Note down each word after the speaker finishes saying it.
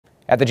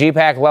At the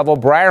GPAC level,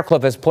 Briar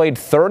has played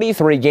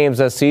 33 games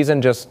this season,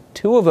 just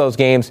 2 of those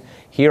games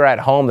here at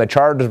home. The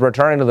Chargers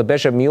returning to the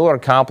Bishop Mueller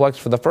complex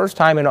for the first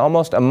time in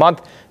almost a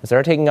month as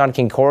they're taking on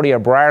Concordia.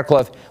 Briar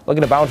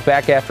looking to bounce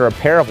back after a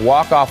pair of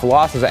walk-off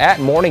losses at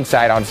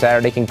Morningside on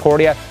Saturday.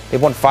 Concordia,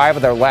 they've won 5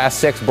 of their last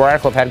 6. Briar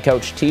head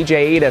coach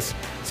TJ Edis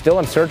still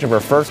in search of her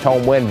first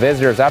home win.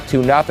 Visitors up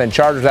 2-0.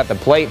 Chargers at the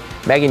plate.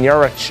 Megan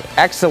Urich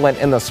excellent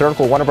in the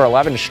circle, one of her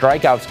 11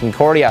 strikeouts.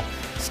 Concordia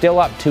still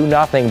up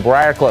 2-0.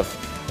 Briar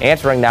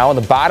answering now in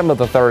the bottom of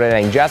the 3rd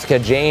inning. Jessica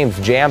James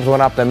jams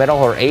one up the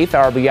middle. Her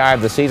 8th RBI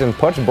of the season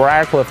puts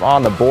Briar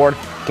on the board.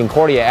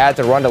 Concordia adds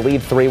a run to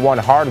lead 3-1.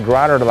 Hard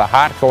grounder to the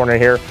hot corner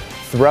here.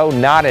 Throw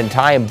not in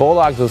time.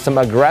 Bulldogs with some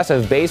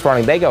aggressive base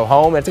running. They go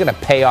home. It's going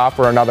to pay off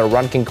for another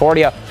run.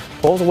 Concordia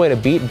pulls away to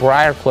beat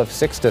Briar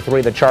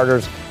 6-3. The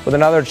Chargers with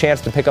another chance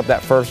to pick up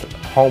that first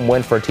home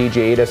win for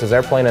TJ Edis as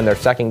they're playing in their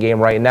 2nd game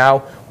right now.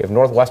 We have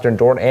Northwestern,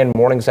 Dordt, and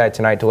Morningside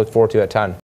tonight to look forward to at 10.